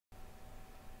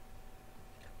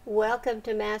Welcome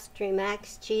to Mastery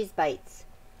Max Cheese Bites.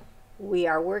 We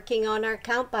are working on our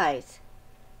Countbys.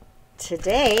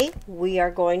 Today we are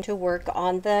going to work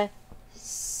on the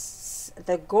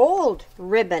gold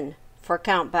ribbon for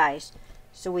Countbys.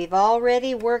 So we've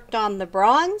already worked on the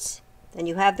bronze. Then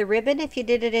you have the ribbon if you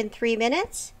did it in 3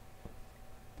 minutes.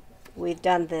 We've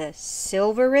done the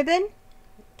silver ribbon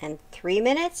and 3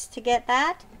 minutes to get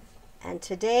that. And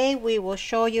today we will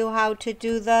show you how to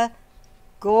do the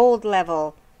gold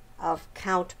level of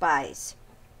Countbys.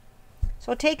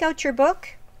 So take out your book.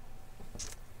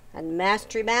 And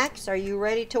Mastery Max, are you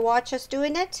ready to watch us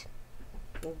doing it?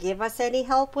 Give us any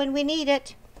help when we need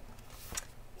it.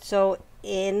 So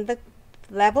in the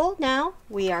level now,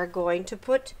 we are going to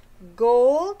put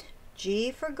gold,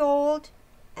 G for gold,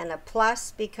 and a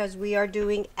plus because we are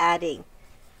doing adding.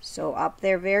 So up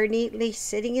there very neatly,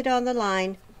 sitting it on the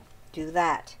line, do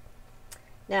that.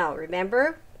 Now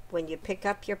remember, when you pick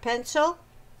up your pencil,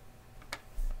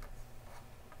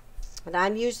 and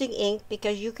I'm using ink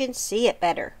because you can see it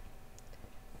better.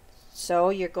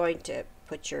 So you're going to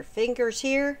put your fingers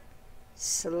here,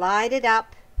 slide it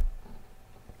up,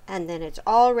 and then it's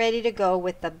all ready to go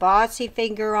with the bossy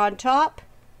finger on top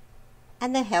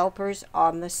and the helpers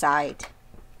on the side.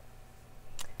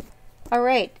 All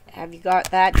right, have you got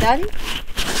that done?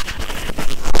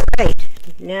 All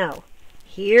right, now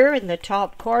here in the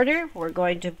top corner, we're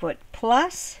going to put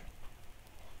plus.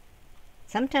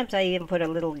 Sometimes I even put a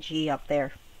little G up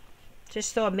there,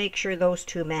 just so I make sure those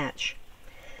two match.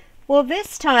 Well,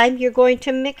 this time you're going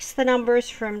to mix the numbers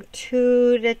from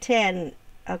 2 to 10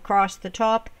 across the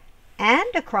top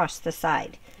and across the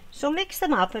side. So mix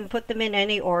them up and put them in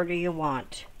any order you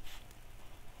want.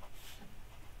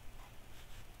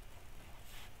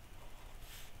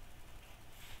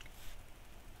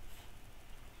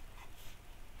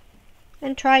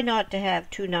 And try not to have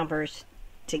two numbers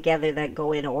together that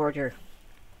go in order.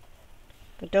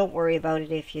 But don't worry about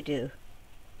it if you do.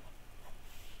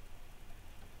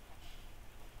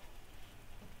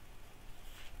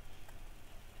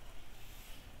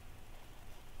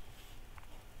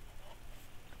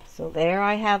 So there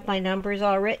I have my numbers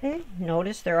all written.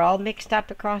 Notice they're all mixed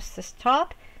up across the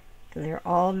top and they're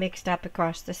all mixed up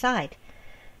across the side.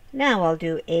 Now I'll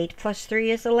do 8 plus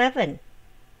 3 is 11.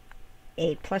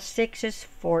 8 plus 6 is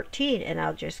 14, and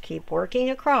I'll just keep working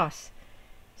across.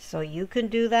 So you can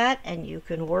do that and you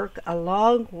can work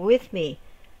along with me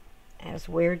as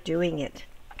we're doing it.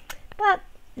 But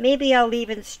maybe I'll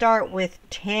even start with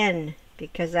 10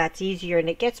 because that's easier and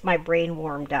it gets my brain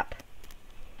warmed up.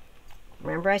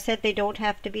 Remember I said they don't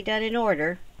have to be done in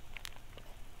order.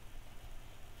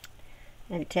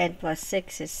 And 10 plus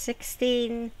 6 is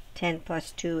 16. 10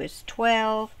 plus 2 is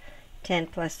 12. 10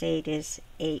 plus 8 is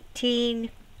 18.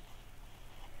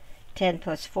 10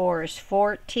 plus 4 is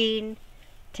 14.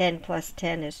 10 plus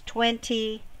 10 is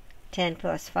 20. 10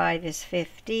 plus 5 is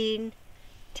 15.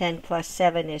 10 plus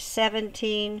 7 is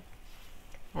 17.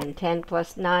 And 10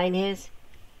 plus 9 is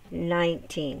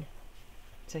 19.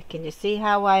 So can you see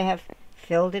how I have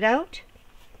filled it out?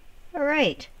 All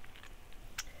right.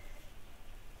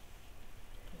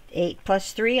 8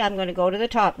 plus 3, I'm going to go to the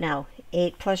top now.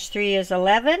 8 plus 3 is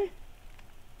 11.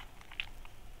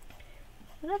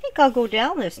 And I think I'll go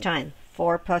down this time.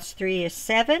 4 plus 3 is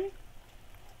 7.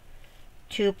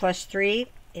 2 plus 3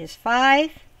 is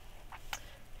 5.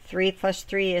 3 plus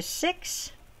 3 is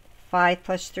 6. 5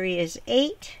 plus 3 is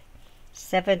 8.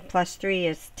 7 plus 3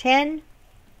 is 10.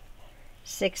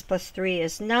 6 plus 3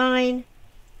 is 9.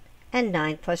 And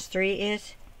 9 plus 3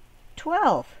 is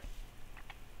 12.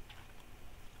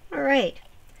 All right.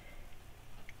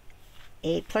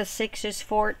 8 plus 6 is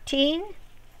 14.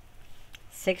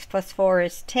 6 plus 4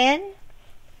 is 10.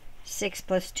 6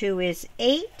 plus 2 is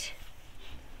 8.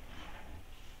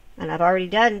 And I've already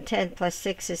done 10 plus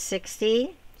 6 is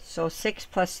 16. So 6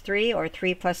 plus 3 or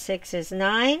 3 plus 6 is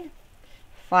 9.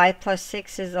 5 plus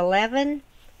 6 is 11.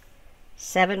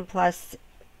 7 plus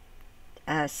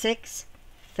 6,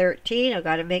 13. I've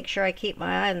got to make sure I keep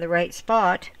my eye in the right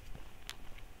spot.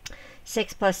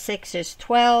 6 plus 6 is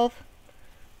 12.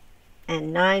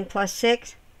 And 9 plus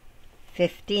 6,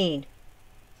 15.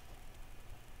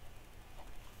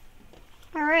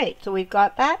 All right, so we've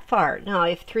got that far. Now,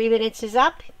 if 3 minutes is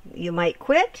up, you might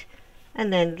quit.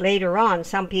 And then later on,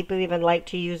 some people even like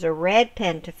to use a red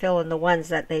pen to fill in the ones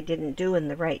that they didn't do in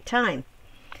the right time.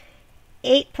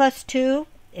 8 plus 2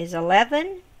 is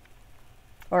 11.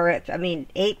 Or,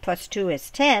 8 plus 2 is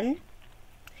 10.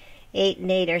 8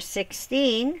 and 8 are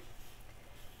 16.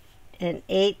 And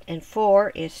 8 and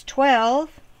 4 is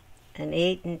 12. And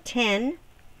 8 and 10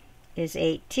 is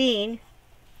 18.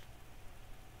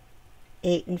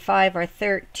 8 and 5 are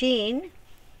 13.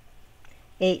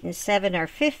 8 and 7 are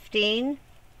 15.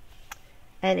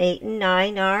 And 8 and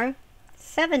 9 are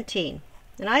 17.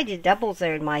 And I did doubles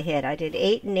there in my head. I did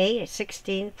 8 and 8 is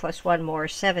 16 plus 1 more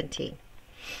is 17.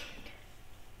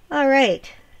 All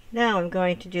right, now I'm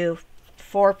going to do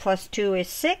 4 plus 2 is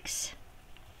 6.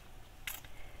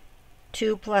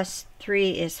 2 plus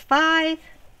 3 is 5.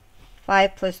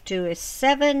 5 plus 2 is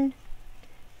 7.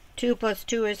 2 plus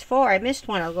 2 is 4. I missed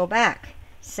one. I'll go back.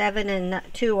 7 and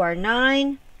 2 are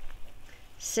 9.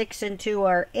 6 and 2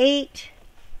 are 8.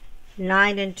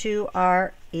 9 and 2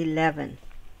 are 11.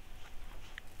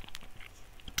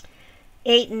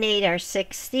 8 and 8 are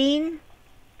 16.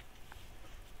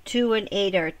 2 and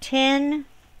 8 are 10.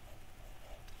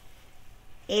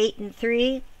 8 and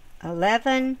 3,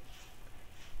 11.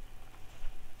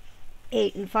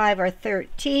 8 and 5 are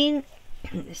 13.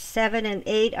 7 and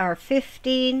 8 are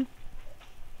 15.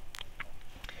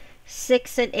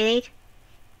 6 and 8,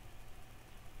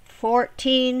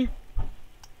 14.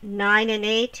 9 and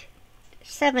 8,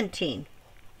 17.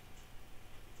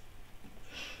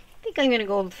 I think I'm going to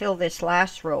go fill this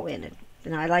last row in,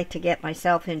 and I like to get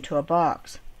myself into a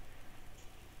box.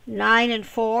 9 and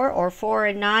 4, or 4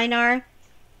 and 9 are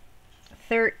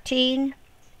 13.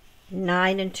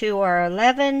 9 and 2 are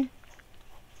 11.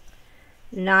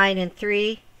 9 and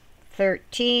 3,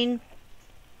 13.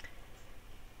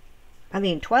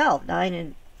 12. 9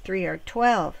 and 3 are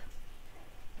 12.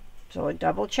 So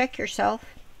double check yourself.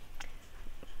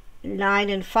 9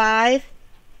 and 5,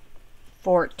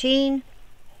 14.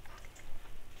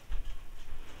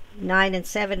 9 and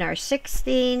 7 are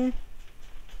 16.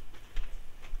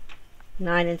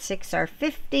 9 and 6 are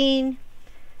 15.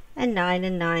 And 9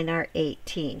 and 9 are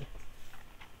 18.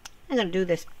 I'm going to do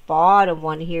this bottom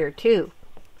one here too.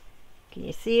 Can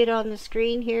you see it on the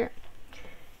screen here?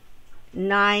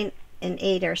 9 and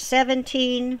 8 are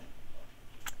 17.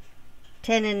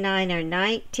 10 and 9 are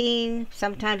 19.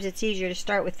 Sometimes it's easier to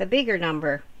start with the bigger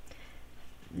number.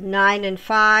 9 and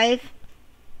 5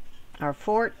 are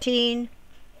 14.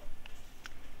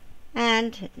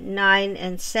 And 9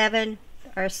 and 7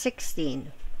 are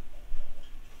 16.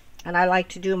 And I like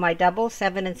to do my double.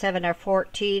 7 and 7 are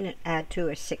 14. Add 2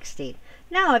 is 16.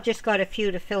 Now I've just got a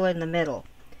few to fill in the middle.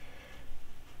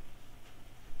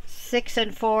 6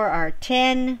 and 4 are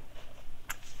 10.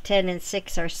 10 and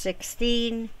 6 are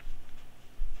 16.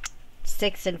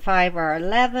 6 and 5 are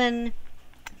 11.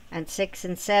 And 6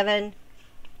 and 7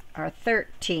 are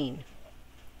 13.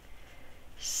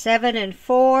 7 and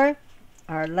 4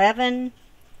 are 11.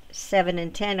 7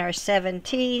 and 10 are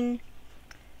 17.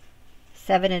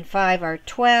 7 and 5 are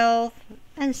 12.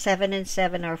 And 7 and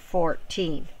 7 are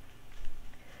 14.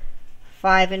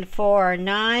 5 and 4 are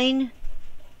 9.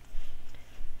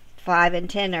 5 and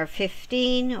 10 are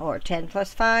 15, or 10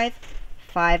 plus 5.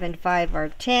 5 and 5 are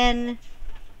 10.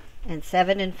 And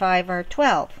 7 and 5 are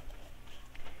 12.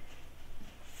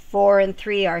 4 and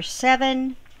 3 are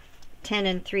 7. 10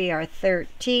 and 3 are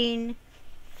 13.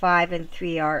 5 and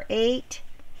 3 are 8.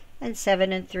 And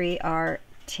 7 and 3 are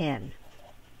 10.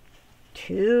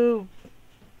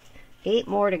 8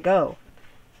 more to go.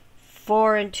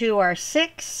 4 and 2 are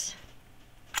 6.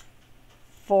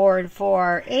 4 and 4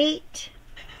 are 8.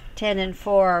 10 and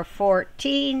 4 are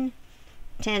 14.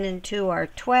 10 and 2 are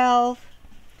 12.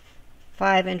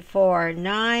 5 and 4 are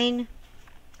 9.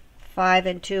 5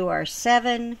 and 2 are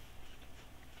 7.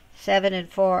 7 and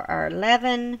 4 are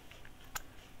 11.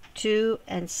 2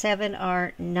 and 7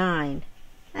 are 9.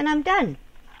 And I'm done.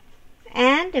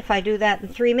 And if I do that in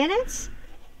 3 minutes,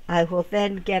 I will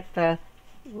then get the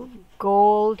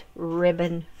gold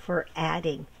ribbon for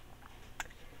adding.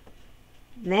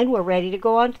 And then we're ready to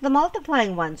go on to the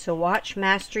multiplying one, so watch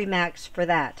Mastery Max for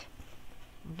that.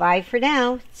 Bye for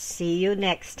now. See you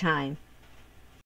next time.